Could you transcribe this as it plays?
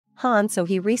Han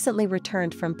So-hee recently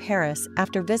returned from Paris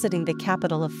after visiting the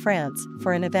capital of France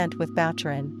for an event with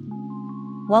Baccarin.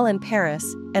 While in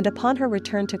Paris, and upon her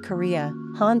return to Korea,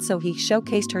 Han So-hee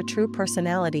showcased her true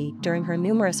personality during her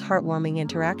numerous heartwarming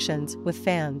interactions with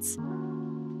fans.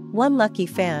 One lucky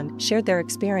fan shared their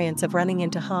experience of running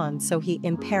into Han So-hee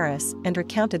in Paris and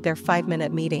recounted their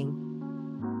 5-minute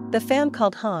meeting. The fan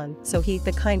called Han So-hee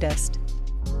the kindest.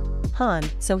 Han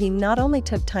So-hee not only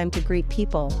took time to greet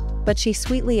people, but she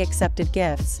sweetly accepted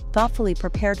gifts thoughtfully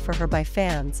prepared for her by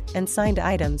fans and signed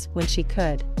items when she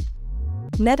could.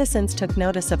 Netizens took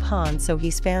notice of Han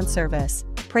So-hee's fan service,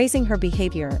 praising her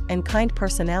behavior and kind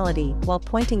personality while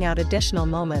pointing out additional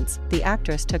moments the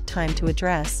actress took time to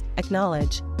address,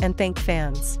 acknowledge, and thank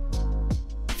fans.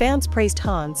 Fans praised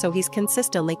Han So-hee's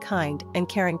consistently kind and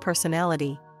caring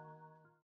personality.